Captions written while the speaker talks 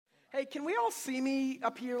Hey, can we all see me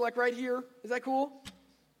up here, like right here? Is that cool?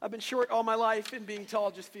 I've been short all my life, and being tall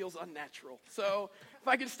just feels unnatural. So if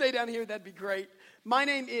I could stay down here, that'd be great. My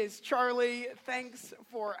name is Charlie. Thanks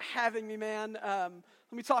for having me, man. Let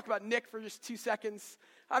me talk about Nick for just 2 seconds.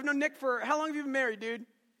 I've known Nick for, how long have you been married, dude?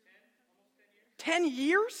 10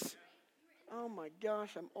 years? Oh my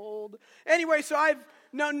gosh, I'm old. Anyway, so I've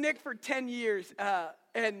known Nick for 10 years,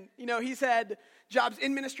 and he's had jobs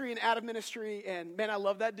in ministry and out of ministry, and man, I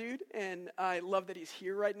love that dude, and I love that he's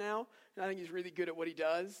here right now, and I think he's really good at what he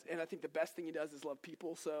does, and I think the best thing he does is love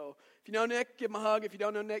people. So if you know Nick, give him a hug. If you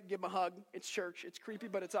don't know Nick, give him a hug. It's church. It's creepy,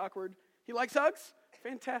 but it's awkward. He likes hugs?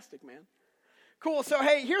 Fantastic, man. Cool. So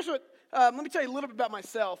hey, here's what, let me tell you a little bit about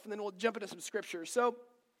myself, and then we'll jump into some scriptures. So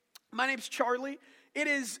my name's Charlie. It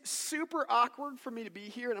is super awkward for me to be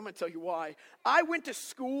here, and I'm going to tell you why. I went to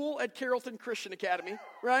school at Carrollton Christian Academy,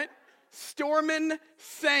 right? Stormin'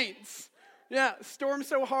 Saints. Yeah, stormed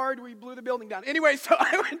so hard we blew the building down. Anyway, so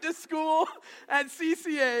I went to school at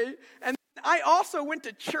CCA, and I also went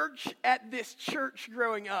to church at this church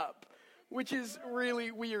growing up, which is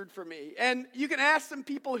really weird for me. And you can ask some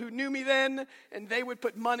people who knew me then, and they would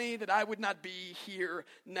put money that I would not be here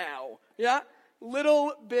now. Yeah?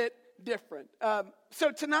 Little bit different.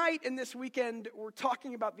 So tonight and this weekend, we're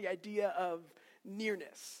talking about the idea of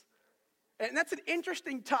nearness. And that's an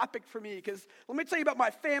interesting topic for me because let me tell you about my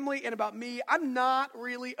family and about me. I'm not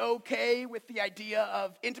really okay with the idea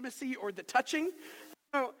of intimacy or the touching.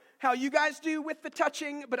 I don't know how you guys do with the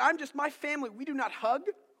touching, but my family, we do not hug,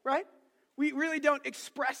 right? We really don't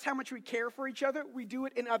express how much we care for each other. We do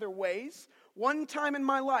it in other ways. One time in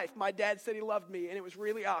my life, my dad said he loved me, and it was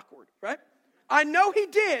really awkward, right? I know he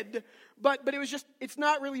did, but it's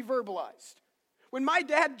not really verbalized. When my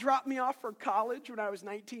dad dropped me off for college when I was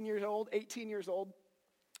 18 years old,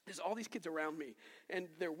 there's all these kids around me, and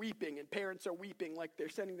they're weeping, and parents are weeping like they're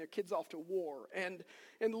sending their kids off to war. And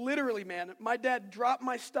literally, man, my dad dropped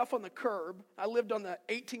my stuff on the curb. I lived on the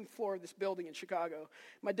 18th floor of this building in Chicago.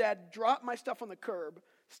 My dad dropped my stuff on the curb,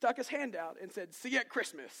 stuck his hand out, and said, "See you at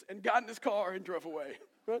Christmas," and got in his car and drove away.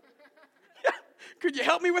 Right? Could you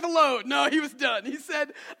help me with a load? No, he was done. He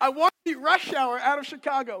said, "I want to beat rush hour out of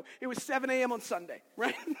Chicago." It was 7 a.m. on Sunday,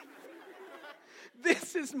 right?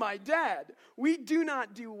 This is my dad. We do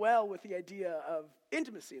not do well with the idea of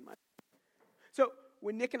intimacy in my family. So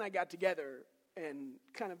when Nick and I got together and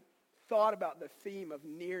kind of thought about the theme of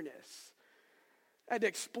nearness, I had to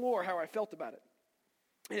explore how I felt about it.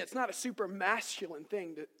 And it's not a super masculine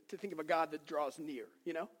thing to think of a God that draws near,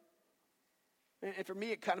 you know? And for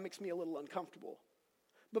me, it kind of makes me a little uncomfortable.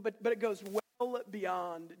 But it goes well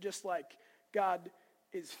beyond just like God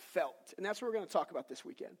is felt. And that's what we're going to talk about this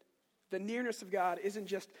weekend. The nearness of God isn't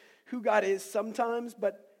just who God is sometimes,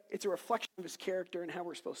 but it's a reflection of his character and how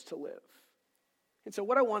we're supposed to live. And so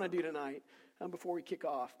what I want to do tonight, before we kick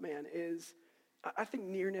off, man, is I think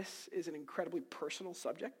nearness is an incredibly personal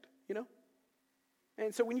subject, you know?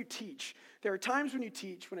 And so when you teach, there are times when I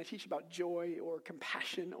teach about joy or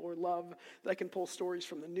compassion or love, that I can pull stories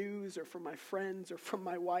from the news or from my friends or from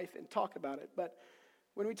my wife and talk about it. But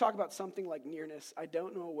when we talk about something like nearness, I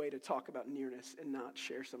don't know a way to talk about nearness and not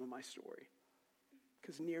share some of my story.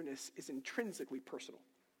 Because nearness is intrinsically personal.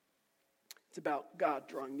 It's about God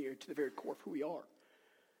drawing near to the very core of who we are.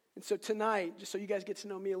 And so tonight, just so you guys get to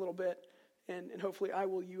know me a little bit, and hopefully I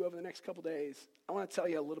will you over the next couple days, I want to tell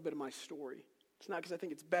you a little bit of my story. It's not because I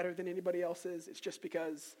think it's better than anybody else's. It's just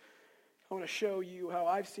because I want to show you how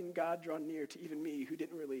I've seen God draw near to even me who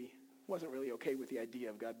wasn't really okay with the idea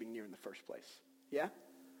of God being near in the first place. Yeah?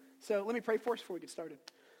 So let me pray for us before we get started.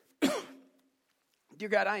 Dear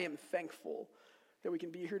God, I am thankful that we can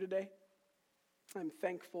be here today. I'm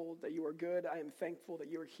thankful that you are good. I am thankful that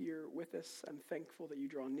you are here with us. I'm thankful that you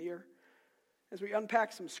draw near. As we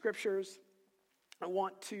unpack some scriptures, I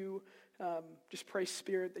want to just pray,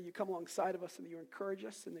 Spirit, that you come alongside of us and that you encourage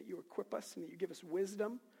us and that you equip us and that you give us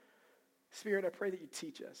wisdom. Spirit, I pray that you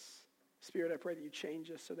teach us. Spirit, I pray that you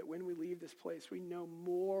change us so that when we leave this place, we know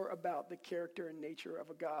more about the character and nature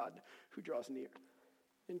of a God who draws near.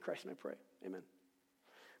 In Christ I pray. Amen.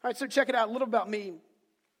 All right, so check it out. A little about me.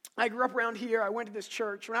 I grew up around here. I went to this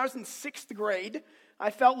church. When I was in 6th grade,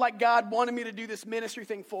 I felt like God wanted me to do this ministry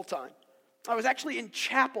thing full time. I was actually in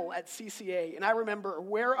chapel at CCA, and I remember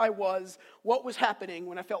where I was, what was happening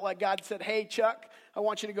when I felt like God said, "Hey, Chuck, I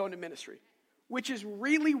want you to go into ministry." Which is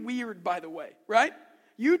really weird, by the way, right?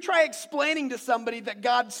 You try explaining to somebody that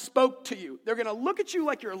God spoke to you. They're going to look at you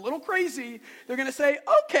like you're a little crazy. They're going to say,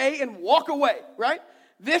 "Okay," and walk away, right?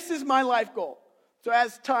 This is my life goal. So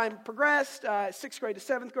as time progressed, 6th grade to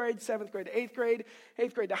 7th grade, 7th grade to 8th grade,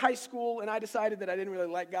 8th grade to high school, and I decided that I didn't really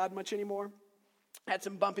like God much anymore. Had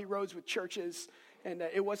some bumpy roads with churches, and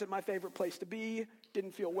it wasn't my favorite place to be.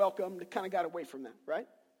 Didn't feel welcomed. Kind of got away from that, right?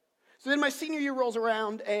 So then my senior year rolls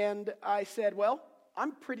around, and I said, well,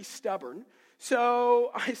 I'm pretty stubborn.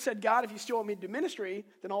 So I said, God, if you still want me to do ministry,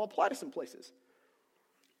 then I'll apply to some places.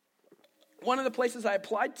 One of the places I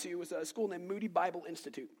applied to was a school named Moody Bible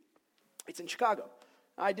Institute. It's in Chicago.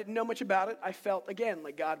 I didn't know much about it. I felt, again,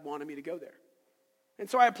 like God wanted me to go there. And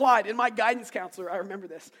so I applied, and my guidance counselor, I remember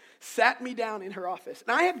this, sat me down in her office.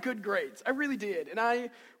 And I had good grades. I really did. And I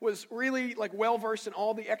was really well-versed in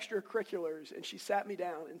all the extracurriculars. And she sat me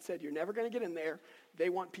down and said, you're never going to get in there. They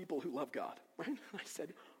want people who love God. Right? And I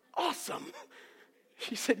said, awesome.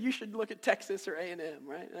 She said, you should look at Texas or A&M,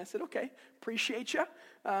 right? And I said, okay, appreciate you.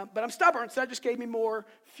 But I'm stubborn, so that just gave me more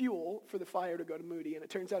fuel for the fire to go to Moody. And it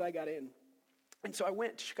turns out I got in. And so I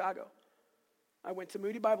went to Chicago. I went to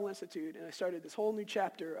Moody Bible Institute, and I started this whole new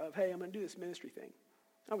chapter of, hey, I'm going to do this ministry thing.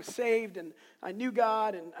 I was saved, and I knew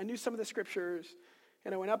God, and I knew some of the scriptures,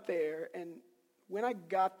 and I went up there, and when I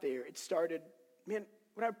got there, it started, man,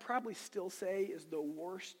 what I would probably still say is the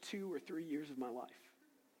worst 2 or 3 years of my life.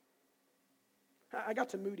 I got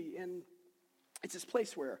to Moody, and it's this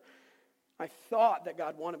place where I thought that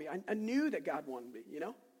God wanted me. I knew that God wanted me, you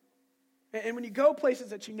know? And when you go places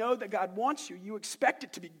that you know that God wants you, you expect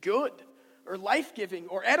it to be good, or life-giving,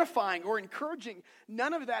 or edifying, or encouraging.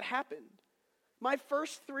 None of that happened. My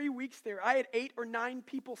first 3 weeks there, I had 8 or 9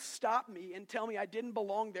 people stop me and tell me I didn't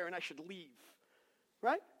belong there and I should leave.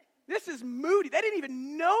 Right? This is Moody. They didn't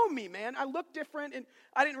even know me, man. I looked different, and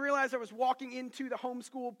I didn't realize I was walking into the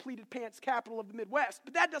homeschool pleated pants capital of the Midwest.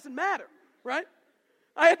 But that doesn't matter, right?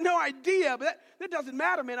 I had no idea, but that doesn't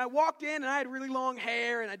matter, man. I walked in, and I had really long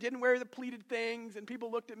hair, and I didn't wear the pleated things, and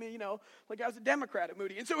people looked at me, like I was a Democrat at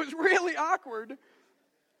Moody. And so it was really awkward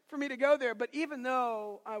for me to go there. But even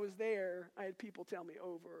though I was there, I had people tell me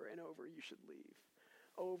over and over, you should leave.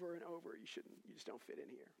 Over and over, you shouldn't. You just don't fit in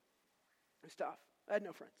here. It was tough. I had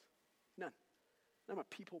no friends. None. I'm a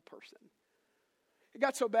people person. It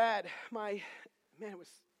got so bad, it was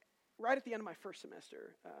right at the end of my first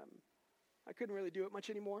semester. I couldn't really do it much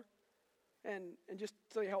anymore. And just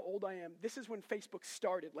to tell you how old I am, this is when Facebook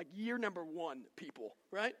started, like year number 1, people,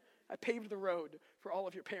 right? I paved the road for all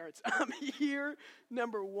of your parents. Year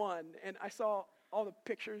number 1. And I saw all the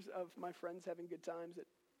pictures of my friends having good times at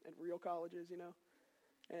real colleges,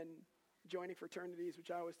 and joining fraternities, which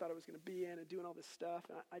I always thought I was going to be in, and doing all this stuff.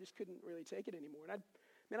 And I just couldn't really take it anymore.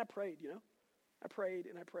 And I prayed, I prayed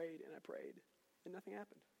and I prayed and I prayed. And nothing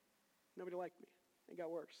happened. Nobody liked me. It got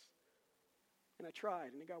worse. And I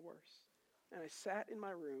tried, and it got worse. And I sat in my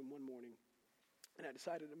room one morning, and I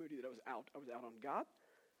decided at Moody that I was out. I was out on God.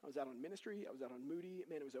 I was out on ministry. I was out on Moody.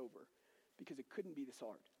 Man, it was over. Because it couldn't be this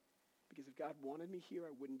hard. Because if God wanted me here,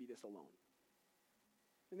 I wouldn't be this alone.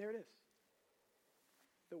 And there it is.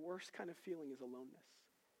 The worst kind of feeling is aloneness.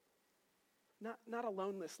 Not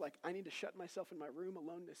aloneness like I need to shut myself in my room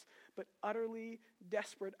aloneness, but utterly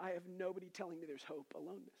desperate, I have nobody telling me there's hope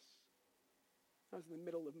aloneness. I was in the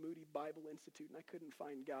middle of Moody Bible Institute, and I couldn't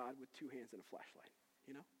find God with 2 hands and a flashlight,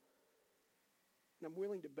 And I'm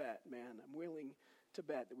willing to bet, man, that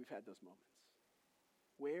we've had those moments.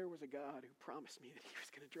 Where was a God who promised me that he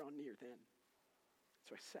was going to draw near then?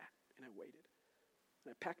 So I sat, and I waited.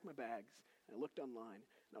 And I packed my bags, and I looked online,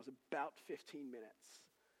 and I was about 15 minutes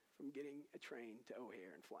from getting a train to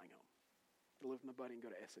O'Hare and flying home to live with my buddy and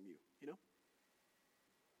go to SMU,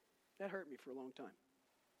 That hurt me for a long time.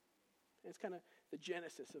 And it's kind of the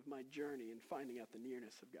genesis of my journey in finding out the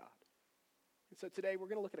nearness of God. And so today we're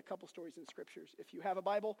going to look at a couple stories in scriptures. If you have a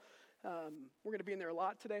Bible, we're going to be in there a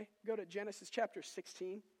lot today. Go to Genesis chapter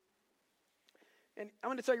 16. And I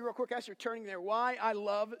want to tell you real quick as you're turning there why I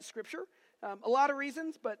love scripture. A lot of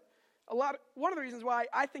reasons, but one of the reasons why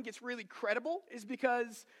I think it's really credible is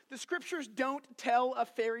because the scriptures don't tell a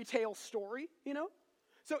fairy tale story,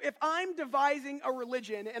 So if I'm devising a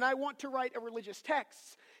religion and I want to write a religious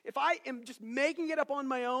text, if I am just making it up on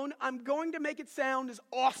my own, I'm going to make it sound as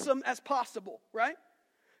awesome as possible, right?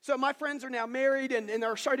 So my friends are now married and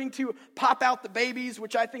they're starting to pop out the babies,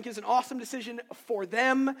 which I think is an awesome decision for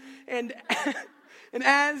them. And and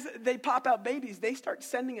as they pop out babies, they start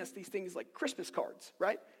sending us these things like Christmas cards,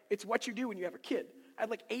 right? It's what you do when you have a kid. I had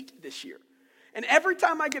like 8 this year. And every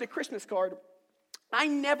time I get a Christmas card, I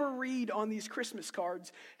never read on these Christmas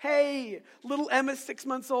cards, hey, little Emma's 6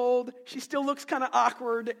 months old, she still looks kind of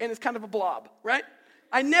awkward and is kind of a blob, right?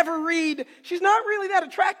 I never read, she's not really that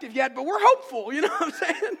attractive yet, but we're hopeful, you know what I'm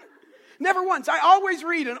saying? Never once. I always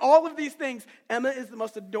read in all of these things, Emma is the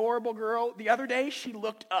most adorable girl. The other day, she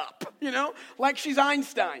looked up, like she's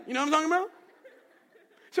Einstein. You know what I'm talking about?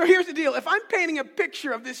 So here's the deal. If I'm painting a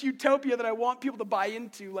picture of this utopia that I want people to buy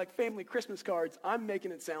into, like family Christmas cards, I'm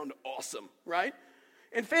making it sound awesome, right?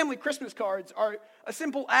 And family Christmas cards are a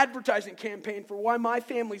simple advertising campaign for why my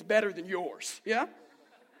family's better than yours, yeah?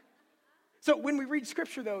 So when we read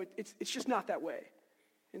Scripture, though, it's just not that way.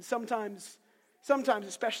 And sometimes,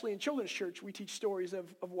 especially in children's church, we teach stories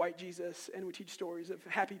of white Jesus, and we teach stories of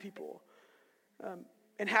happy people.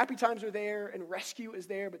 And happy times are there, and rescue is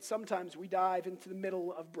there, but sometimes we dive into the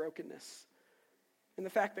middle of brokenness. And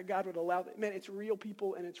the fact that God would allow that, man, it's real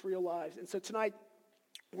people and it's real lives. And so tonight,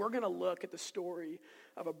 we're going to look at the story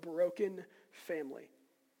of a broken family.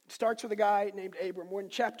 It starts with a guy named Abram. We're in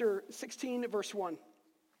chapter 16, verse 1.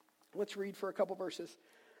 Let's read for a couple verses.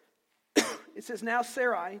 It says, now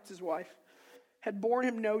Sarai, it's his wife, had borne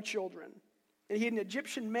him no children, and he had an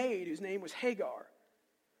Egyptian maid whose name was Hagar.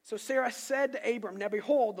 So Sarah said to Abram, now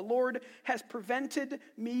behold, the Lord has prevented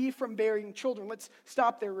me from bearing children. Let's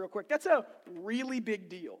stop there real quick. That's a really big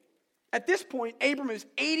deal. At this point, Abram is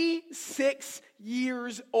 86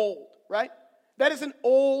 years old, right? That is an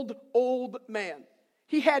old man.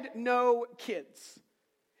 He had no kids.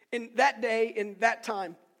 In that day, in that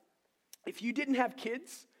time, if you didn't have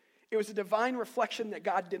kids, it was a divine reflection that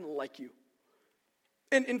God didn't like you.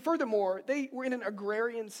 And furthermore, they were in an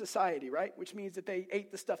agrarian society, right? Which means that they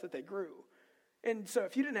ate the stuff that they grew. And so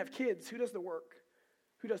if you didn't have kids, who does the work?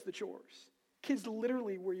 Who does the chores? Kids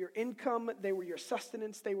literally were your income, they were your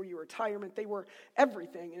sustenance, they were your retirement, they were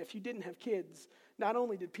everything. And if you didn't have kids, not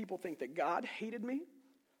only did people think that God hated me,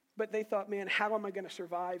 but they thought, man, how am I going to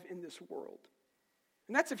survive in this world?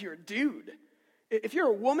 And that's if you're a dude. If you're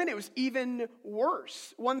a woman, it was even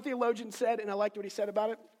worse. One theologian said, and I liked what he said about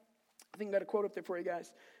it, I think I got a quote up there for you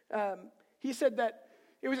guys. He said that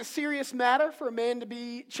it was a serious matter for a man to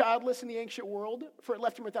be childless in the ancient world, for it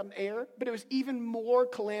left him without an heir, but it was even more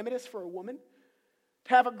calamitous for a woman. To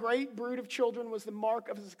have a great brood of children was the mark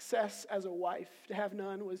of success as a wife. To have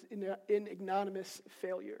none was an ignominious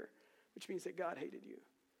failure, which means that God hated you.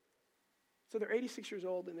 So they're 86 years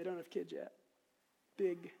old and they don't have kids yet.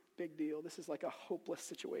 Big deal. This is like a hopeless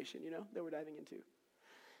situation, that we're diving into.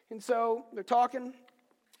 And so they're talking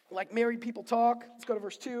like married people talk. Let's go to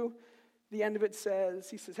verse 2. The end of it says,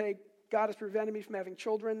 he says, hey, God has prevented me from having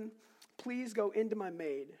children. Please go into my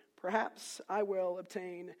maid. Perhaps I will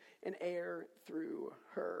obtain an heir through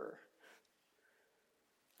her.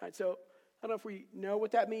 All right, so I don't know if we know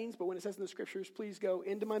what that means, but when it says in the scriptures, please go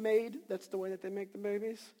into my maid, that's the way that they make the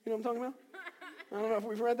babies. You know what I'm talking about? I don't know if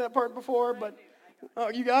we've read that part before, but, oh,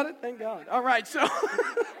 you got it? Thank God. All right, so,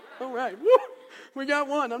 all right. Woo! We got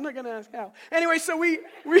one. I'm not going to ask how. Anyway, so you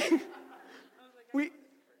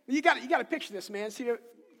got to picture this, man. So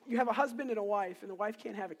you have a husband and a wife, and the wife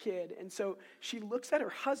can't have a kid. And so she looks at her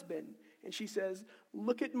husband, and she says,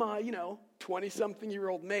 look at my,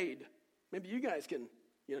 20-something-year-old maid. Maybe you guys can,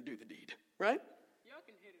 do the deed, right? Y'all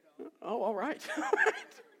can hit it off. Oh, all right.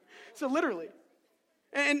 So literally.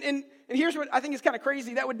 And here's what I think is kind of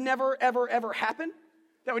crazy. That would never, ever, ever happen.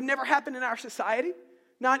 That would never happen in our society.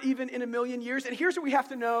 Not even in a million years. And here's what we have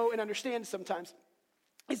to know and understand sometimes,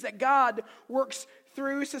 is that God works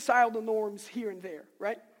through societal norms here and there,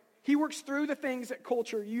 right? He works through the things that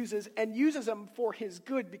culture uses and uses them for his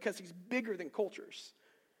good because he's bigger than cultures.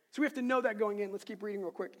 So we have to know that going in. Let's keep reading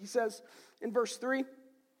real quick. He says in verse 3,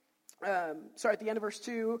 at the end of verse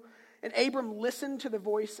 2, and Abram listened to the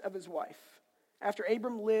voice of his wife. After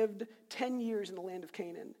Abram lived 10 years in the land of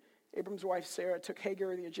Canaan, Abram's wife Sarah took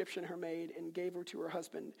Hagar the Egyptian, her maid, and gave her to her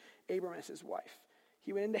husband, Abram, as his wife.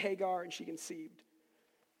 He went into Hagar, and she conceived.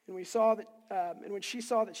 And when she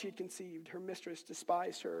saw that she had conceived, her mistress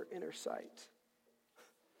despised her in her sight.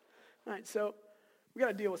 All right, so we got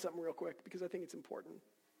to deal with something real quick because I think it's important.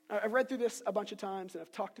 I've read through this a bunch of times, and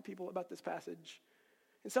I've talked to people about this passage.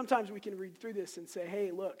 And sometimes we can read through this and say,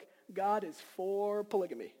 hey, look, God is for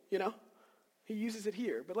polygamy, He uses it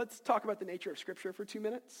here. But let's talk about the nature of Scripture for 2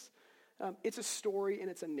 minutes. It's a story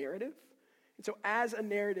and it's a narrative. And so as a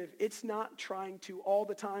narrative, it's not trying to all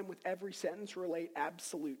the time with every sentence relate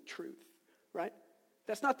absolute truth, right?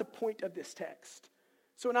 That's not the point of this text.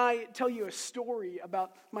 So when I tell you a story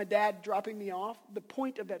about my dad dropping me off, the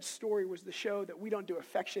point of that story was to show that we don't do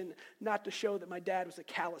affection, not to show that my dad was a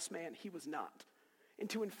callous man. He was not. And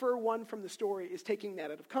to infer one from the story is taking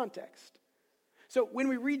that out of context. So when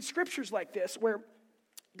we read scriptures like this, where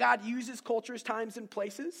God uses cultures, times, and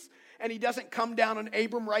places, and he doesn't come down on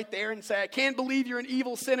Abram right there and say, I can't believe you're an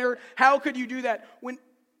evil sinner. How could you do that? When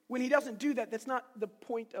he doesn't do that, that's not the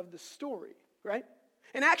point of the story, right?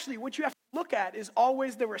 And actually, what you have to look at is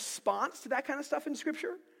always the response to that kind of stuff in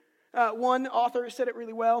Scripture. One author said it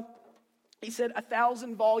really well. He said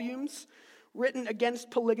 1,000 volumes written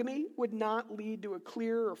against polygamy would not lead to a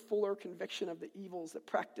clearer or fuller conviction of the evils that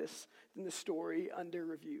practice in the story under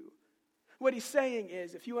review. What he's saying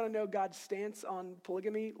is, if you want to know God's stance on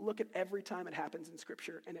polygamy, look at every time it happens in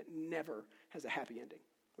Scripture, and it never has a happy ending,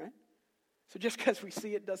 right? So just because we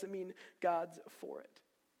see it doesn't mean God's for it.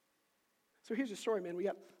 So here's the story, man. We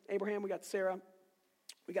got Abraham, we got Sarah.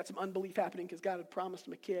 We got some unbelief happening because God had promised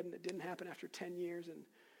him a kid, and it didn't happen after 10 years, and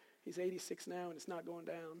he's 86 now, and it's not going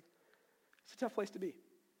down. It's a tough place to be.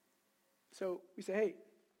 So we say, hey,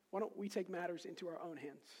 why don't we take matters into our own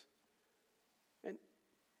hands? And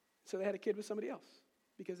so they had a kid with somebody else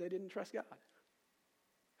because they didn't trust God.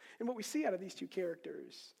 And what we see out of these two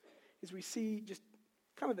characters is we see just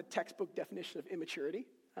kind of the textbook definition of immaturity.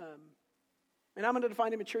 And I'm going to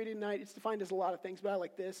define immaturity tonight. It's defined as a lot of things, but I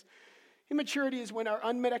like this. Immaturity is when our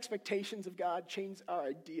unmet expectations of God change our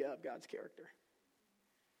idea of God's character.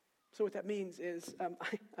 So what that means is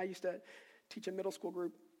I used to teach a middle school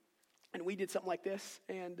group, and we did something like this.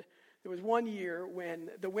 And there was one year when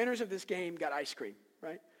the winners of this game got ice cream,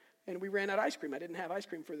 right? And we ran out of ice cream. I didn't have ice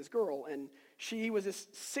cream for this girl. And she was this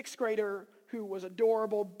sixth grader who was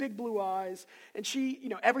adorable, big blue eyes. And she,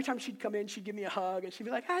 every time she'd come in, she'd give me a hug. And she'd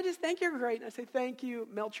be like, I just think you're great. And I'd say, thank you.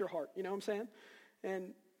 Melt your heart. You know what I'm saying?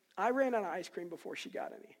 And I ran out of ice cream before she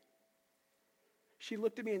got any. She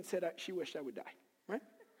looked at me and said she wished I would die, right?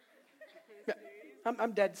 Yeah,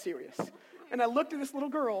 I'm dead serious. And I looked at this little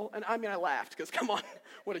girl, and I laughed, because come on,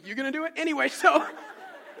 what, are you going to do it? Anyway, so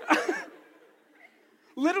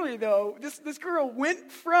literally, though, this girl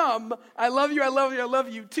went from, I love you, I love you, I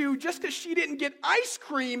love you, to just because she didn't get ice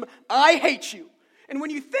cream, I hate you. And when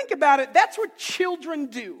you think about it, that's what children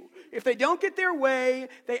do. If they don't get their way,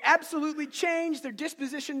 they absolutely change their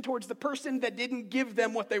disposition towards the person that didn't give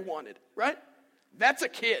them what they wanted, right? That's a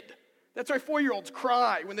kid. That's why 4-year-olds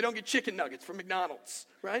cry when they don't get chicken nuggets from McDonald's,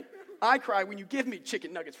 right? I cry when you give me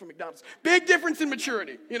chicken nuggets from McDonald's. Big difference in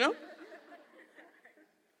maturity,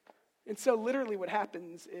 And so literally what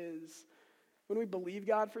happens is when we believe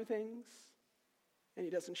God for things and he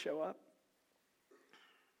doesn't show up,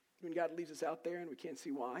 when God leaves us out there and we can't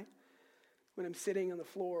see why, when I'm sitting on the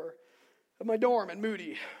floor of my dorm at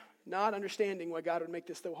Moody, not understanding why God would make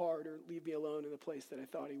this so hard or leave me alone in the place that I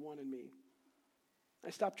thought he wanted me, I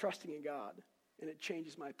stop trusting in God, and it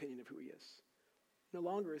changes my opinion of who he is. No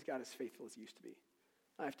longer is God as faithful as he used to be.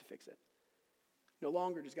 I have to fix it. No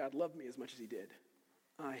longer does God love me as much as he did.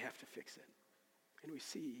 I have to fix it. And we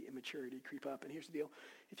see immaturity creep up. And here's the deal.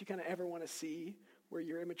 If you kind of ever want to see where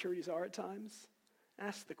your immaturities are at times,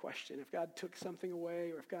 ask the question, if God took something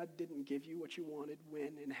away or if God didn't give you what you wanted,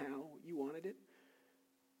 when and how you wanted it,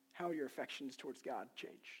 how would your affections towards God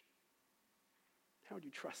change? How would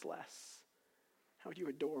you trust less? How would you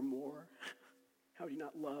adore more? How would you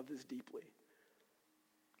not love as deeply?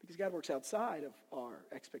 Because God works outside of our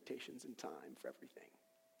expectations and time for everything.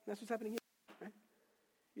 And that's what's happening here, right?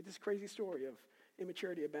 You get this crazy story of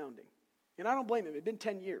immaturity abounding. And I don't blame him. It'd been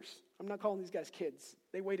 10 years. I'm not calling these guys kids.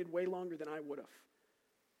 They waited way longer than I would have.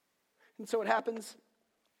 And so what happens,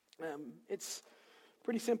 it's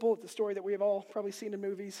pretty simple. It's a story that we have all probably seen in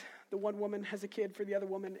movies. The one woman has a kid for the other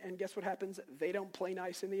woman, and guess what happens? They don't play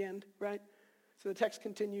nice in the end, right? So the text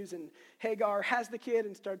continues, and Hagar has the kid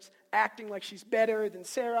and starts acting like she's better than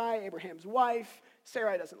Sarai, Abraham's wife.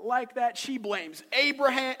 Sarai doesn't like that. She blames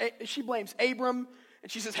Abram,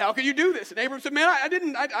 and she says, how could you do this? And Abram said, man,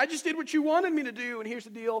 I just did what you wanted me to do, and here's the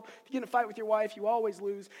deal. If you get in a fight with your wife, you always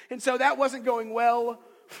lose. And so that wasn't going well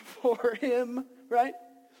for him, right?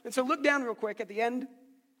 And so look down real quick at the end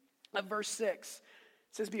of verse 6.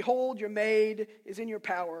 It says, behold, your maid is in your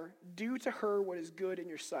power. Do to her what is good in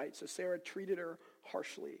your sight. So Sarah treated her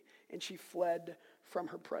harshly, and she fled from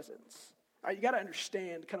her presence. All right, you got to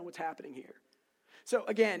understand kind of what's happening here. So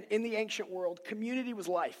again, in the ancient world, community was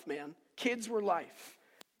life, man. Kids were life.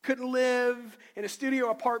 Couldn't live in a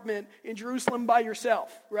studio apartment in Jerusalem by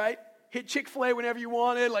yourself, right? Hit Chick-fil-A whenever you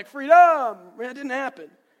wanted, like freedom. That didn't happen.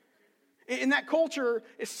 In that culture,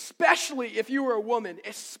 especially if you were a woman,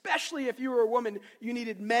 you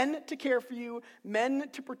needed men to care for you, men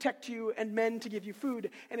to protect you, and men to give you food.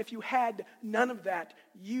 And if you had none of that,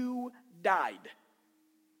 you died.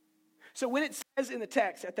 So when it says in the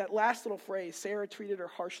text, at that last little phrase, Sarah treated her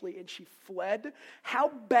harshly and she fled, how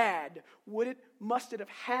bad must it have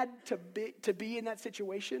had to be in that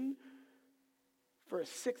situation for a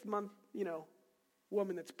 6-month,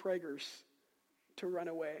 woman that's preggers to run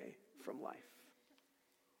away from life?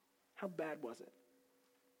 How bad was it?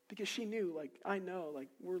 Because she knew,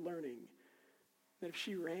 we're learning that if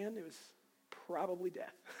she ran, it was probably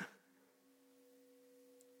death.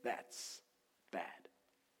 That's bad.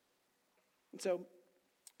 And so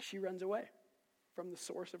she runs away. from the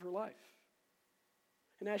source of her life.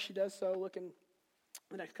 And as she does so, look in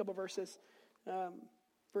the next couple verses.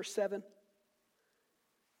 Verse 7.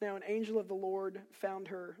 Now an angel of the Lord found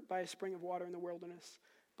her by a spring of water in the wilderness,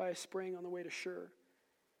 by a spring on the way to Shur.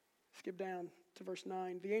 Skip down to verse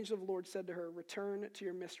 9. The angel of the Lord said to her, return to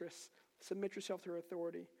your mistress, submit yourself to her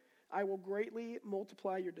authority. I will greatly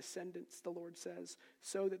multiply your descendants, the Lord says,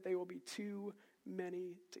 so that they will be too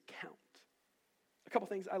many to count. A couple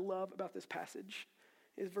things I love about this passage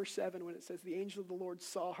is verse 7 when it says the angel of the Lord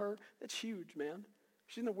saw her. That's huge, man.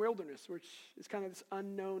 She's in the wilderness, which is kind of this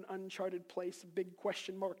unknown, uncharted place of big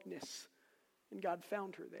question markness. And God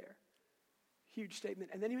found her there. Huge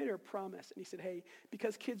statement. And then he made her a promise. And he said, hey,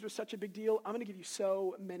 because kids were such a big deal, I'm going to give you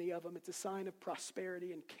so many of them. It's a sign of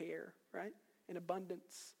prosperity and care, right? And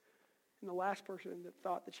abundance. And the last person that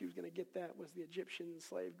thought that she was going to get that was the Egyptian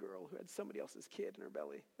slave girl who had somebody else's kid in her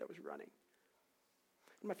belly that was running.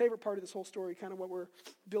 And my favorite part of this whole story, kind of what we're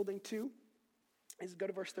building to, is go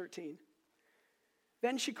to verse 13.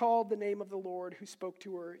 Then she called the name of the Lord who spoke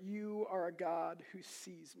to her, you are a God who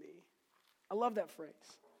sees me. I love that phrase.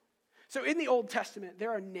 So in the Old Testament,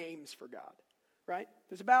 there are names for God, right?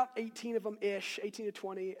 There's about 18 of them-ish, 18 to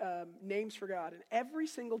 20 names for God. And every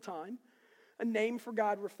single time, a name for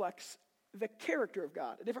God reflects the character of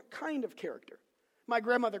God, a different kind of character. My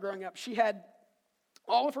grandmother growing up, she had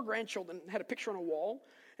all of her grandchildren had a picture on a wall,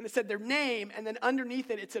 and it said their name, and then underneath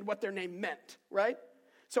it, it said what their name meant, right?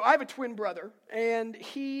 So I have a twin brother, and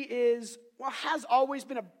he has always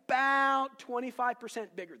been about 25%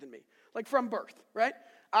 bigger than me, like from birth, right?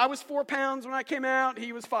 I was 4 pounds when I came out.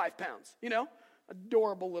 He was 5 pounds,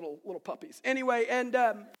 adorable little puppies. Anyway, and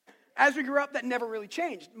as we grew up, that never really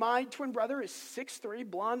changed. My twin brother is 6'3",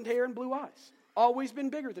 blonde hair and blue eyes, always been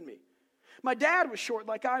bigger than me. My dad was short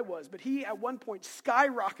like I was, but he at one point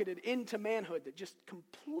skyrocketed into manhood that just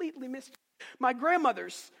completely missed. My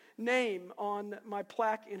grandmother's name on my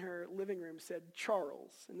plaque in her living room said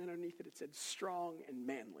Charles, and then underneath it said strong and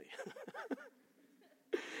manly.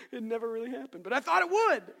 It never really happened, but I thought it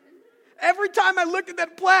would. Every time I looked at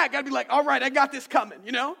that plaque, I'd be like, all right, I got this coming,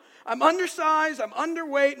 I'm undersized, I'm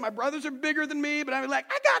underweight, my brothers are bigger than me, but I'd be like,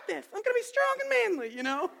 I got this. I'm going to be strong and manly,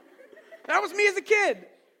 That was me as a kid.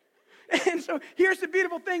 And so here's the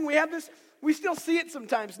beautiful thing. We still see it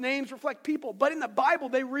sometimes. Names reflect people. But in the Bible,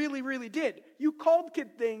 they really, really did. You called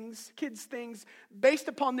kids things based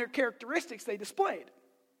upon their characteristics they displayed.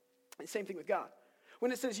 And same thing with God.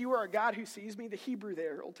 When it says, you are a God who sees me, the Hebrew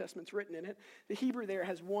there, Old Testament's written in it, the Hebrew there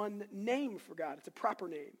has one name for God. It's a proper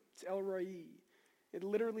name. It's El Roi. It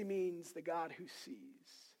literally means the God who sees.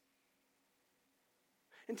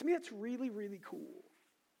 And to me, it's really, really cool.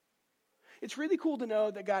 It's really cool to know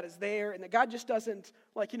that God is there and that God just doesn't,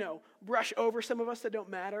 brush over some of us that don't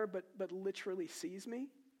matter, but literally sees me.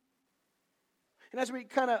 And as we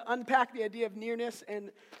kind of unpack the idea of nearness and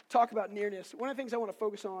talk about nearness, one of the things I want to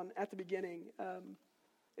focus on at the beginning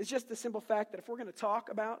is just the simple fact that if we're going to talk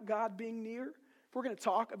about God being near, if we're going to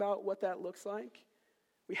talk about what that looks like,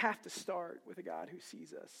 we have to start with a God who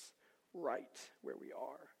sees us right where we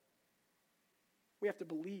are. We have to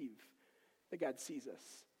believe that God sees us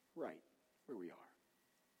right where we are.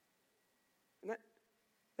 And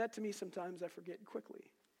that to me sometimes I forget quickly.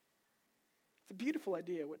 It's a beautiful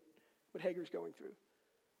idea what Hagar's going through.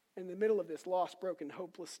 In the middle of this loss, broken,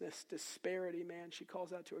 hopelessness, disparity, man, she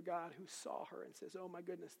calls out to a God who saw her and says, oh my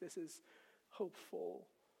goodness, this is hopeful,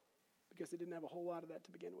 because they didn't have a whole lot of that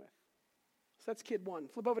to begin with. So that's kid one.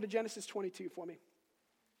 Flip over to Genesis 22 for me.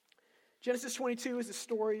 Genesis 22 is the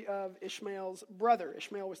story of Ishmael's brother.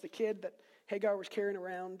 Ishmael was the kid that Hagar was carrying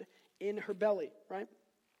around in her belly, right?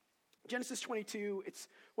 Genesis 22, it's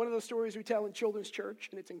one of those stories we tell in children's church,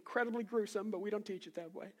 and it's incredibly gruesome, but we don't teach it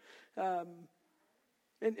that way.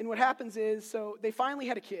 And what happens is, so they finally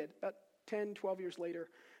had a kid, about 10, 12 years later.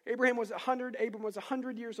 Abram was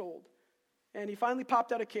 100 years old, and he finally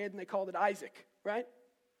popped out a kid, and they called it Isaac, right?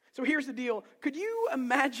 So here's the deal. Could you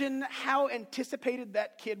imagine how anticipated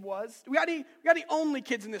that kid was? We got any only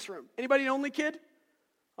kids in this room? Anybody an only kid?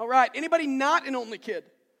 All right. Anybody not an only kid?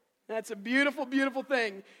 That's a beautiful, beautiful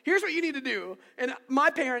thing. Here's what you need to do. And my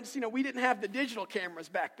parents, we didn't have the digital cameras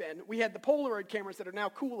back then. We had the Polaroid cameras that are now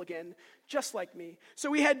cool again, just like me. So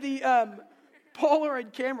we had the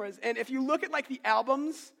Polaroid cameras. And if you look at the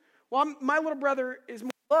albums, well, my little brother is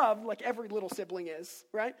more loved, like every little sibling is,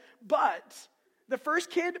 right? But the first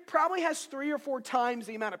kid probably has 3 or 4 times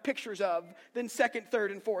the amount of pictures of than second,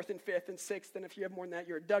 third, and fourth, and fifth, and sixth. And if you have more than that,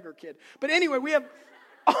 you're a Duggar kid. But anyway, we have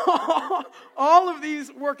all of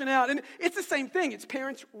these working out. And it's the same thing. It's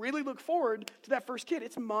parents really look forward to that first kid.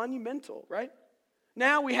 It's monumental, right?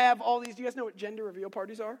 Now we have all these. Do you guys know what gender reveal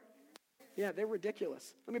parties are? Yeah, they're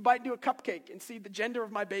ridiculous. Let me bite into a cupcake and see the gender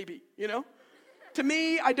of my baby, you know? To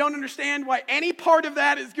me, I don't understand why any part of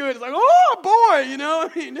that is good. It's like, oh, boy, you know?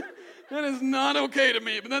 I mean, that is not okay to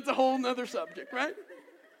me, but that's a whole nother subject, right?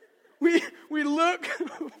 We look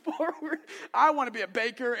forward. I want to be a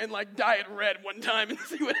baker and like dye it red one time and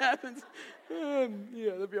see what happens. Yeah,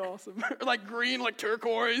 that'd be awesome. Or like green, like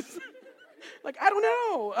turquoise. Like, I don't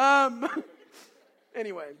know.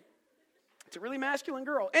 Anyway, it's a really masculine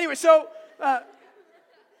girl. Anyway, so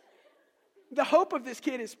the hope of this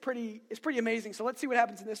kid is pretty amazing. So let's see what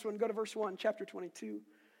happens in this one. Go to verse 1, chapter 22.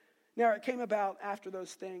 Now it came about after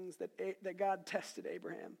those things that God tested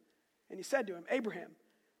Abraham. And he said to him, Abraham.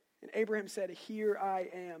 And Abraham said, here I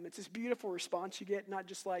am. It's this beautiful response you get, not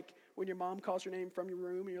just like when your mom calls your name from your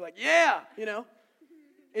room and you're like, yeah, you know.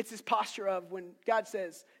 It's this posture of when God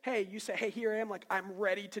says, hey, you say, hey, here I am, like I'm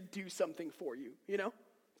ready to do something for you, you know.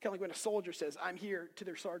 Kind of like when a soldier says, I'm here to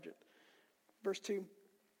their sergeant. Verse 2,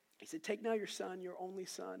 he said, take now your son, your only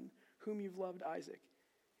son, whom you've loved, Isaac,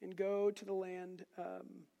 and go to the land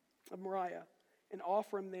of Moriah and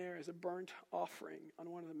offer him there as a burnt offering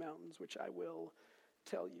on one of the mountains, which I will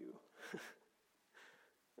tell you.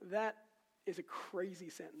 That is a crazy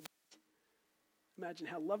sentence. Imagine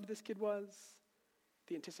how loved this kid was,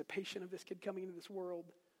 the anticipation of this kid coming into this world.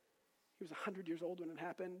 He was 100 years old when it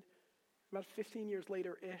happened. About 15 years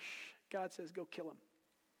later-ish, God says, go kill him.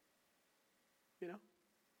 You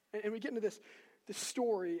know? And we get into this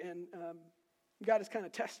story, and God is kind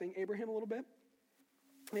of testing Abraham a little bit.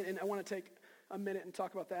 And I want to take a minute and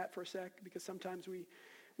talk about that for a sec, because sometimes we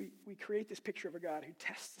create this picture of a God who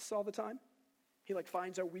tests us all the time. He like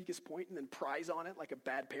finds our weakest point and then pries on it like a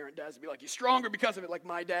bad parent does. Be like, you're stronger because of it, like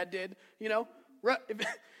my dad did. You know,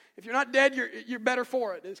 if you're not dead, you're better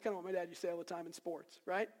for it. It's kind of what my dad used to say all the time in sports,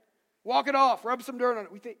 right? Walk it off, rub some dirt on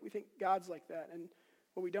it. We think God's like that, and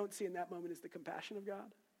what we don't see in that moment is the compassion of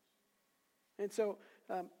God. And so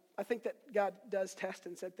I think that God does test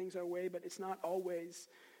and set things our way, but it's not always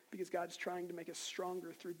because God's trying to make us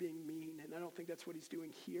stronger through being mean, and I don't think that's what he's doing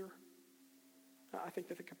here. I think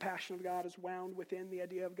that the compassion of God is wound within the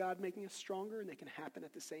idea of God making us stronger, and they can happen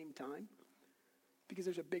at the same time because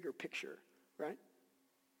there's a bigger picture, right?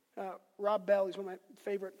 Rob Bell, he's one of my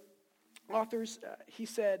favorite authors. He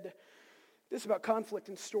said this about conflict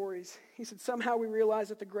and stories. He said, somehow we realize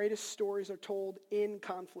that the greatest stories are told in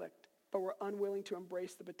conflict, but we're unwilling to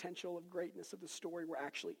embrace the potential of greatness of the story we're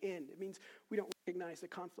actually in. It means we don't recognize the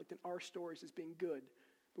conflict in our stories as being good,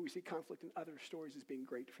 but we see conflict in other stories as being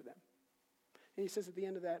great for them. And he says at the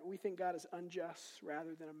end of that, we think God is unjust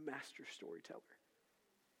rather than a master storyteller.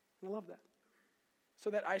 And I love that. So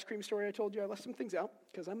that ice cream story I told you, I left some things out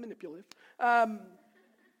because I'm manipulative.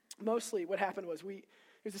 Mostly what happened was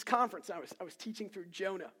it was this conference, and I was teaching through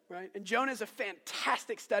Jonah, right? And Jonah is a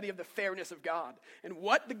fantastic study of the fairness of God and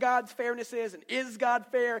what the God's fairness is, and is God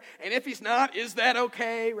fair? And if he's not, is that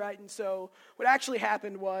okay, right? And so what actually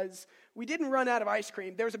happened was we didn't run out of ice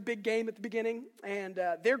cream. There was a big game at the beginning, and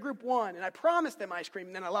their group won, and I promised them ice cream,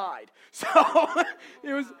 and then I lied. So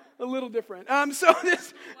it was a little different. And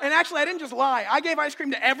actually I didn't just lie. I gave ice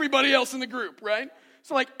cream to everybody else in the group, right?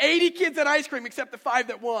 So like 80 kids had ice cream except the 5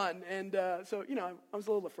 that won. And so, you know, I was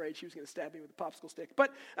a little afraid she was going to stab me with a popsicle stick.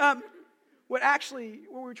 But what we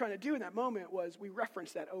were trying to do in that moment was we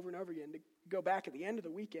referenced that over and over again to go back at the end of the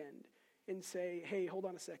weekend and say, hey, hold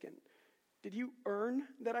on a second. Did you earn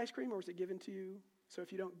that ice cream or was it given to you? So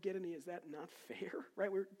if you don't get any, is that not fair?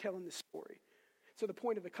 Right? We're telling this story. So the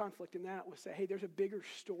point of the conflict in that was say, hey, there's a bigger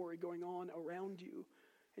story going on around you.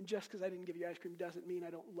 And just because I didn't give you ice cream doesn't mean I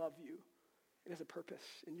don't love you. It has a purpose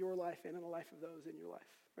in your life and in the life of those in your life,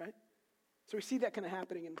 right? So we see that kind of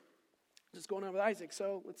happening and just going on with Isaac.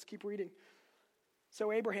 So let's keep reading.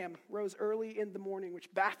 So Abraham rose early in the morning,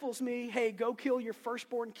 which baffles me. Hey, go kill your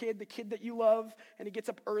firstborn kid, the kid that you love, and he gets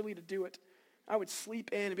up early to do it. I would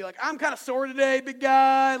sleep in and be like, I'm kind of sore today, big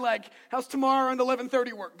guy. Like, how's tomorrow and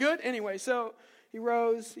 11:30 work? Good? Anyway, so he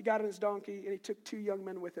rose, he got on his donkey, and he took 2 young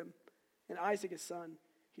men with him, and Isaac his son.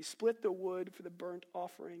 He split the wood for the burnt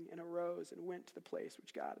offering and arose and went to the place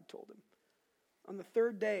which God had told him. On the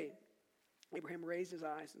 3rd day, Abraham raised his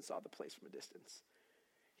eyes and saw the place from a distance.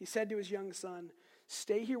 He said to his young son,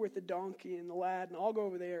 stay here with the donkey and the lad, and I'll go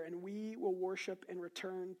over there, and we will worship and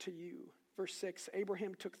return to you. Verse 6,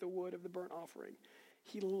 Abraham took the wood of the burnt offering.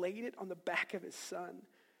 He laid it on the back of his son,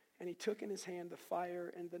 and he took in his hand the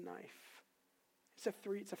fire and the knife. It's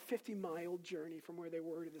a 50-mile journey from where they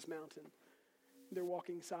were to this mountain. They're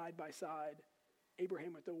walking side by side.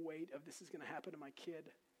 Abraham with the weight of this is going to happen to my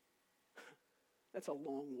kid. That's a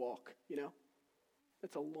long walk, you know?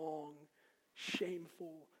 That's a long,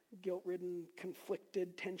 shameful, guilt-ridden,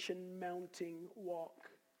 conflicted, tension-mounting walk.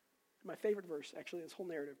 My favorite verse, actually, this whole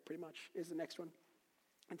narrative pretty much, is the next one.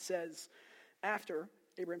 It says, after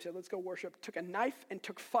Abraham said, let's go worship, took a knife and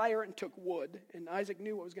took fire and took wood. And Isaac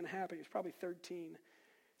knew what was going to happen. He was probably 13. It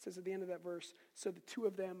says at the end of that verse, so the two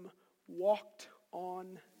of them walked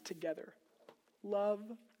on together. Love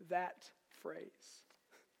that phrase.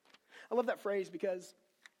 I love that phrase because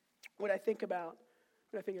what I think of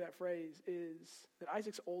that phrase is that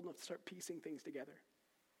Isaac's old enough to start piecing things together.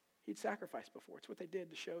 He'd sacrificed before. It's what they did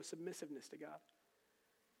to show submissiveness to God.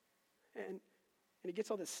 And he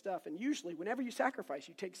gets all this stuff. And usually, whenever you sacrifice,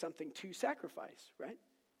 you take something to sacrifice, right?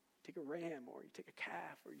 You take a ram, or you take a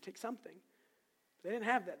calf, or you take something. But they didn't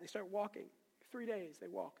have that. They start walking. 3 days, they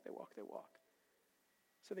walk.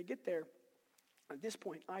 So they get there. At this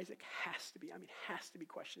point, Isaac has to be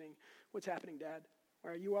questioning, what's happening, Dad?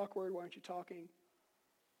 Why are you awkward? Why aren't you talking?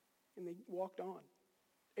 And they walked on.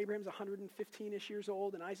 Abraham's 115-ish years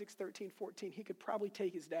old, and Isaac's 13, 14. He could probably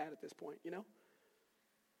take his dad at this point, you know?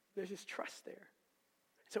 There's this trust there.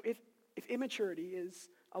 So if immaturity is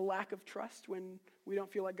a lack of trust when we don't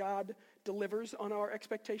feel like God delivers on our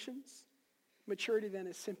expectations, maturity then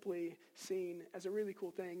is simply seen as a really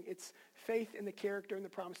cool thing. It's faith in the character and the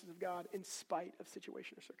promises of God in spite of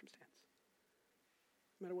situation or circumstance.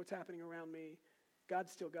 No matter what's happening around me,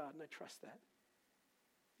 God's still God, and I trust that.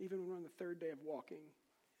 Even when we're on the third day of walking,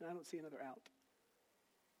 and I don't see another out.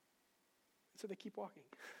 And so they keep walking.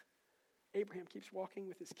 Abraham keeps walking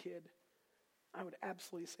with his kid. I would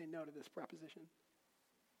absolutely say no to this proposition.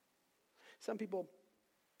 Some people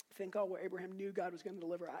think, Abraham knew God was going to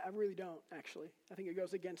deliver. I really don't, actually. I think it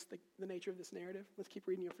goes against the nature of this narrative. Let's keep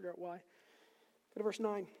reading, you'll figure out why. Go to verse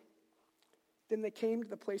 9. Then they came to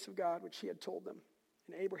the place of God, which he had told them.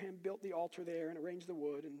 And Abraham built the altar there and arranged the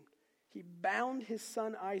wood, and he bound his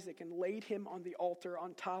son Isaac and laid him on the altar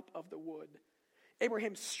on top of the wood.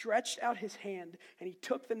 Abraham stretched out his hand, and he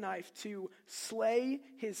took the knife to slay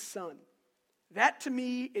his son. That, to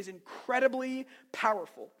me, is incredibly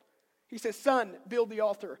powerful. He says, son, build the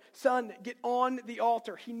altar. Son, get on the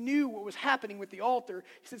altar. He knew what was happening with the altar.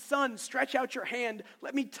 He said, son, stretch out your hand.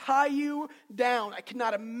 Let me tie you down. I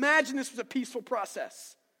cannot imagine this was a peaceful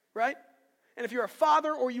process, right? And if you're a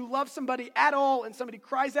father or you love somebody at all and somebody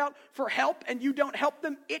cries out for help and you don't help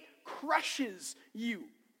them, it crushes you.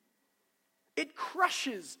 It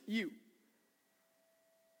crushes you.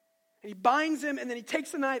 And he binds him, and then he takes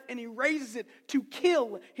the knife and he raises it to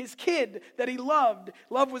kill his kid that he loved.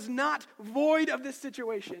 Love was not void of this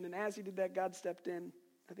situation. And as he did that, God stepped in.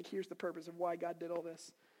 I think here's the purpose of why God did all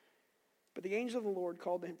this. But the angel of the Lord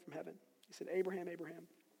called to him from heaven. He said, Abraham, Abraham.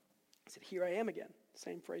 He said, here I am again.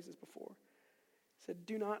 Same phrase as before. He said,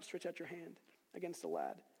 do not stretch out your hand against the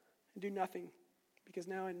lad, and do nothing, because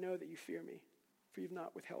now I know that you fear me, for you've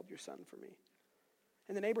not withheld your son from me.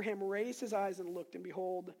 And then Abraham raised his eyes and looked, and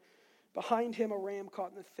behold, behind him a ram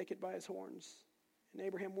caught in the thicket by his horns. And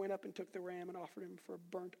Abraham went up and took the ram and offered him for a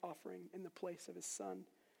burnt offering in the place of his son.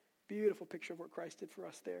 Beautiful picture of what Christ did for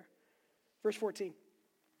us there. Verse 14.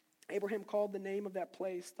 Abraham called the name of that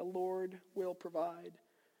place, the Lord will provide,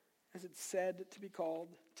 as it's said to be called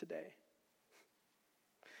today.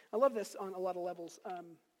 I love this on a lot of levels.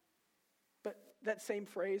 But that same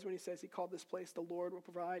phrase, when he says he called this place, the Lord will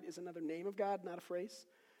provide, is another name of God, not a phrase.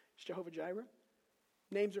 It's Jehovah Jireh.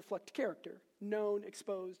 Names reflect character, known,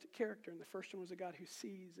 exposed character. And the first one was a God who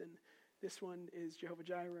sees, and this one is Jehovah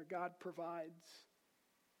Jireh, God provides.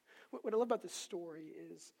 What I love about this story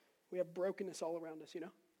is we have brokenness all around us,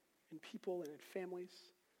 in people and in families.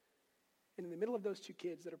 And in the middle of those two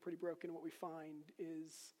kids that are pretty broken, what we find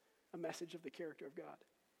is a message of the character of God,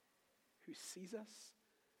 who sees us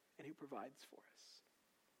and who provides for us.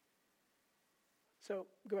 So,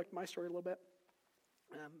 go back to my story a little bit.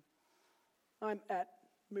 I'm at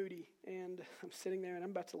Moody, and I'm sitting there, and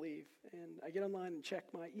I'm about to leave. And I get online and check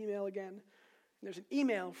my email again. And there's an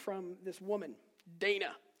email from this woman,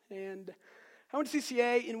 Dana. And I went to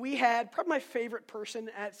CCA, and we had, probably my favorite person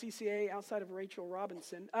at CCA, outside of Rachel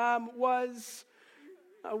Robinson, was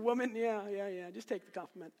a woman, just take the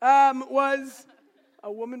compliment, was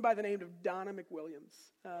a woman by the name of Donna McWilliams.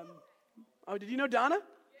 Did you know Donna?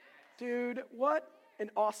 Dude, what an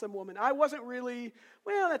awesome woman. I wasn't really,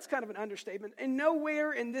 that's kind of an understatement. And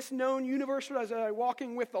nowhere in this known universe was I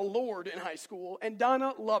walking with the Lord in high school, and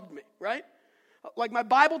Donna loved me, right? Like my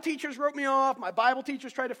Bible teachers wrote me off. My Bible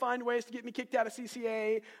teachers tried to find ways to get me kicked out of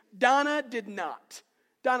CCA. Donna did not.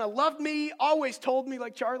 Donna loved me, always told me,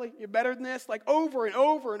 like, Charlie, you're better than this, like over and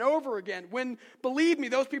over and over again. When, believe me,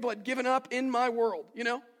 those people had given up in my world,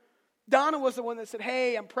 Donna was the one that said,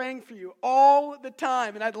 hey, I'm praying for you all the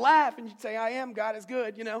time. And I'd laugh, and she'd say, I am, God is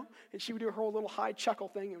good, And she would do her whole little high chuckle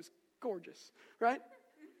thing. It was gorgeous, right?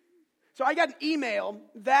 So I got an email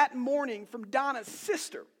that morning from Donna's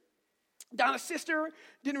sister. Donna's sister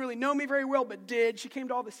didn't really know me very well, but did. She came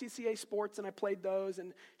to all the CCA sports, and I played those.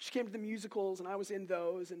 And she came to the musicals, and I was in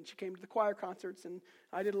those. And she came to the choir concerts, and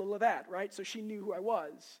I did a little of that, right? So she knew who I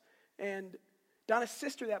was. And Donna's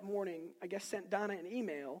sister that morning, I guess, sent Donna an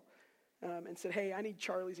email and said, hey, I need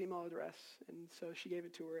Charlie's email address. And so she gave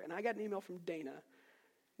it to her. And I got an email from Dana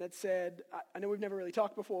that said, I know we've never really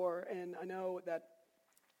talked before, and I know that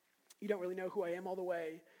you don't really know who I am all the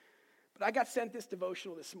way, but I got sent this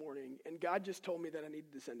devotional this morning, and God just told me that I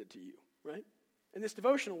needed to send it to you, right? And this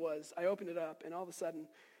devotional was, I opened it up, and all of a sudden,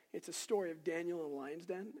 it's a story of Daniel in a lion's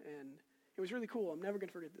den, and it was really cool. I'm never going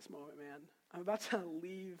to forget this moment, man. I'm about to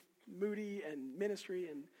leave Moody and ministry,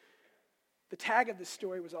 and the tag of this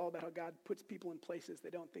story was all about how God puts people in places they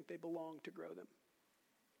don't think they belong to grow them.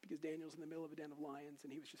 Because Daniel's in the middle of a den of lions,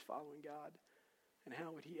 and he was just following God. And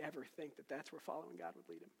how would he ever think that that's where following God would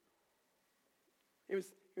lead him? It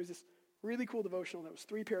was this really cool devotional that was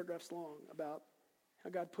 3 paragraphs long about how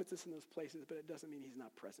God puts us in those places, but it doesn't mean he's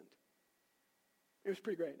not present. It was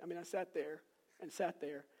pretty great. I mean, I sat there and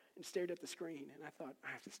and stared at the screen, and I thought,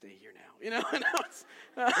 I have to stay here now, And I was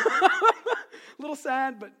a little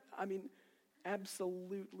sad, but I mean,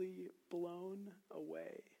 absolutely blown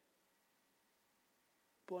away.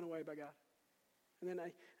 Blown away by God. And then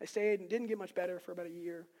I stayed and didn't get much better for about a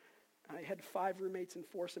year. I had 5 roommates in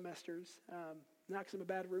 4 semesters. Not because I'm a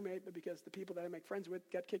bad roommate, but because the people that I make friends with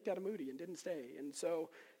got kicked out of Moody and didn't stay. And so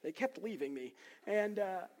they kept leaving me. And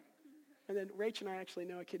then Rach and I actually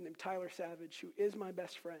know a kid named Tyler Savage, who is my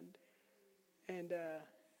best friend. And,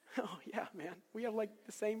 oh yeah, man, we have like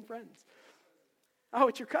the same friends. Oh,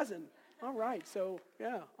 it's your cousin. All right, so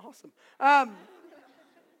yeah, awesome.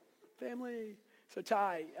 Family. So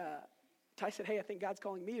Ty said, hey, I think God's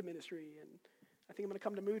calling me to ministry, and I think I'm going to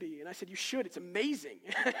come to Moody. And I said, you should. It's amazing.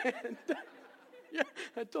 And, yeah,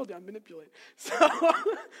 I told you I manipulate. So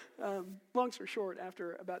long story short,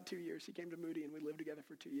 after about 2 years, he came to Moody, and we lived together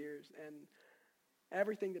for 2 years. And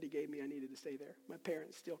everything that he gave me, I needed to stay there. My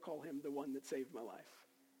parents still call him the one that saved my life.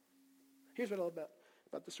 Here's what I love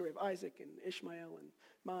about the story of Isaac and Ishmael and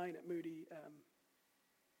mine at Moody.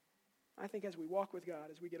 I think as we walk with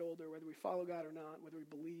God, as we get older, whether we follow God or not, whether we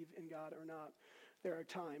believe in God or not, there are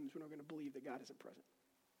times when we're going to believe that God isn't present,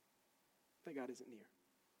 that God isn't near,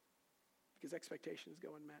 because expectations go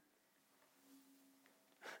unmet,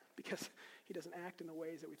 because he doesn't act in the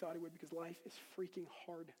ways that we thought he would, because life is freaking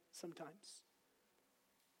hard sometimes.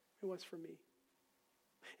 It was for me.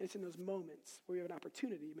 And it's in those moments where we have an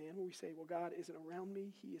opportunity, man, where we say, well, God isn't around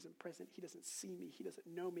me. He isn't present. He doesn't see me. He doesn't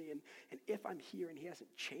know me. And if I'm here and he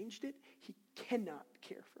hasn't changed it, he cannot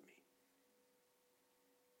care for me.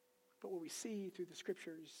 But what we see through the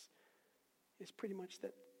scriptures is pretty much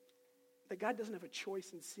that God doesn't have a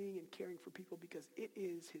choice in seeing and caring for people, because it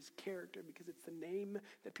is his character, because it's the name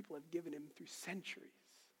that people have given him through centuries,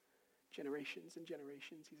 generations and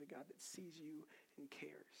generations. He's a God that sees you and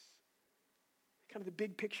cares. Kind of the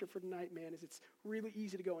big picture for tonight, man, is it's really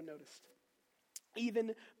easy to go unnoticed,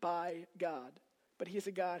 even by God. But he is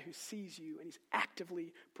a God who sees you, and he's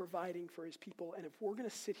actively providing for his people. And if we're going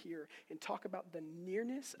to sit here and talk about the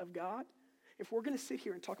nearness of God, if we're going to sit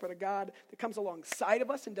here and talk about a God that comes alongside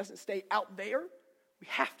of us and doesn't stay out there, we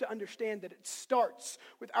have to understand that it starts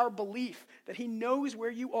with our belief that he knows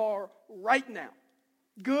where you are right now.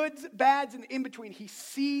 Goods, bads, and in between. He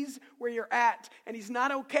sees where you're at, and he's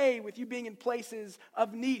not okay with you being in places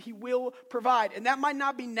of need. He will provide. And that might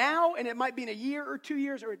not be now, and it might be in a year or 2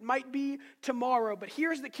 years, or it might be tomorrow. But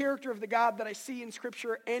here's the character of the God that I see in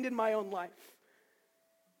Scripture and in my own life.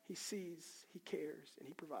 He sees, he cares, and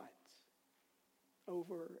he provides.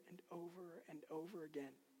 Over and over and over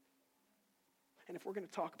again. And if we're going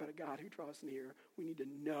to talk about a God who draws near, we need to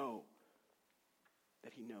know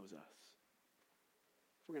that he knows us.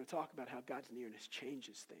 If we're going to talk about how God's nearness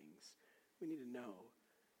changes things, we need to know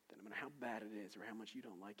that no matter how bad it is or how much you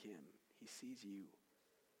don't like him, he sees you.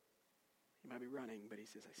 You might be running, but he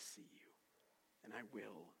says, I see you, and I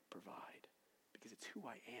will provide, because it's who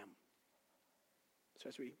I am. So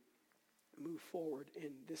as we move forward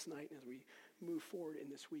in this night, and as we move forward in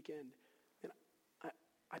this weekend, and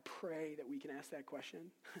I pray that we can ask that question.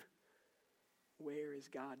 Where is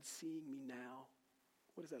God seeing me now?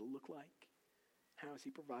 What does that look like? How is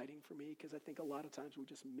he providing for me? Because I think a lot of times we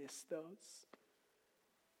just miss those.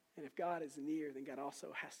 And if God is near, then God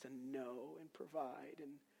also has to know and provide.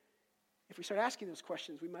 And if we start asking those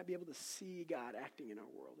questions, we might be able to see God acting in our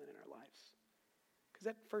world and in our lives.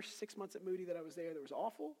 Because that first 6 months at Moody that I was there that was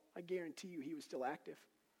awful, I guarantee you he was still active.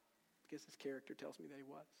 Because his character tells me that he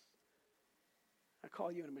was. I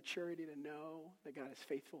call you in a maturity to know that God is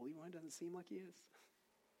faithful even when it doesn't seem like he is.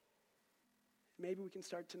 Maybe we can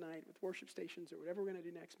start tonight with worship stations or whatever we're going to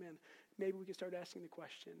do next, man. Maybe we can start asking the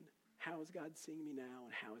question, how is God seeing me now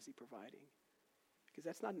and how is he providing? Because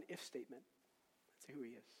that's not an if statement. That's who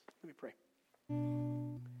he is. Let me pray.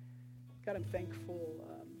 God, I'm thankful.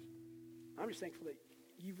 I'm just thankful that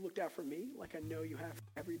you've looked out for me like I know you have for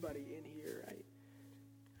everybody in here.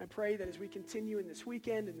 I pray that as we continue in this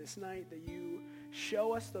weekend and this night, that you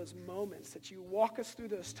show us those moments, that you walk us through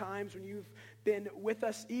those times when you've been with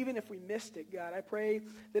us, even if we missed it, God. I pray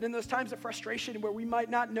that in those times of frustration where we might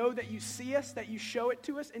not know that you see us, that you show it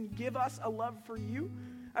to us and give us a love for you.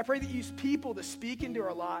 I pray that you use people to speak into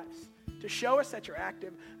our lives, to show us that you're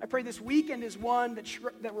active. I pray this weekend is one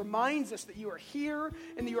that reminds us that you are here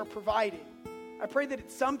and that you are providing. I pray that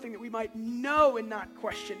it's something that we might know and not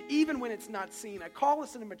question, even when it's not seen. I call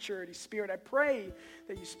us into maturity, Spirit. I pray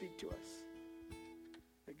that you speak to us,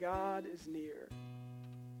 that God is near.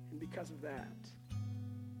 And because of that,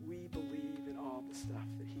 we believe in all the stuff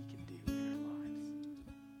that he